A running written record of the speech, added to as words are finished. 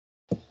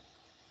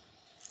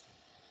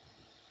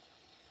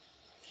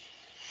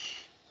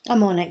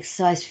I'm on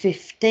exercise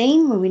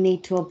 15 where we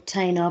need to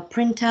obtain our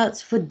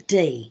printouts for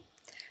D.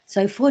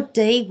 So for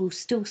D, we'll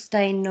still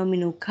stay in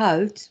nominal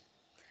codes.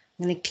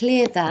 I'm going to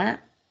clear that.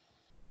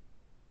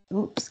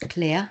 Oops,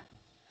 clear.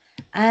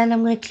 And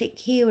I'm going to click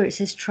here where it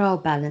says trial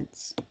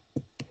balance.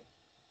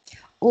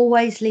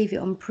 Always leave it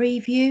on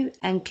preview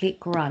and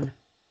click run.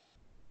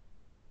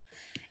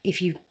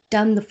 If you've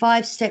done the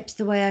 5 steps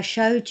the way I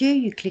showed you,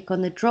 you click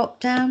on the drop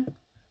down,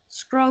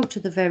 scroll to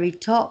the very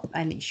top,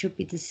 and it should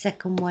be the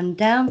second one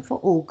down for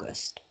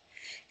August.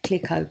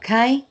 Click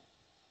OK,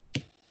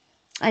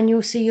 and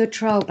you'll see your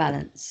trial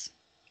balance.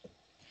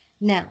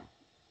 Now,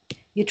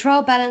 your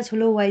trial balance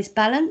will always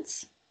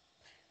balance.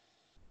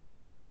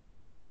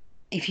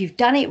 If you've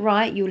done it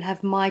right, you'll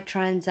have my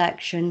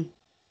transaction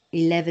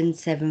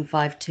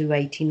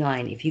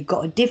 11,752.89. If you've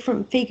got a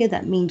different figure,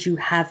 that means you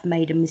have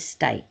made a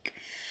mistake.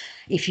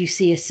 If you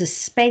see a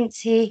suspense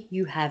here,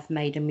 you have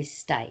made a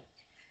mistake.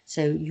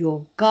 So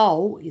your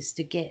goal is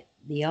to get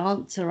the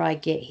answer I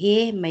get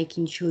here,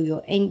 making sure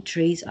your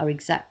entries are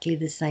exactly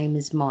the same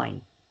as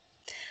mine.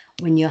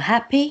 When you're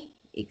happy,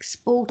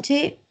 export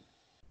it,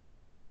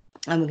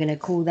 and we're going to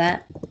call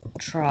that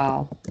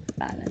trial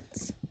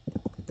balance.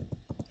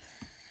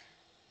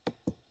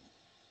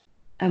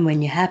 And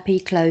when you're happy,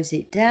 close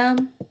it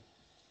down.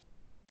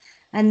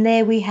 And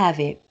there we have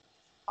it.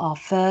 Our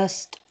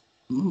first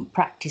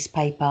practice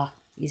paper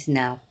is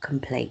now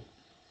complete.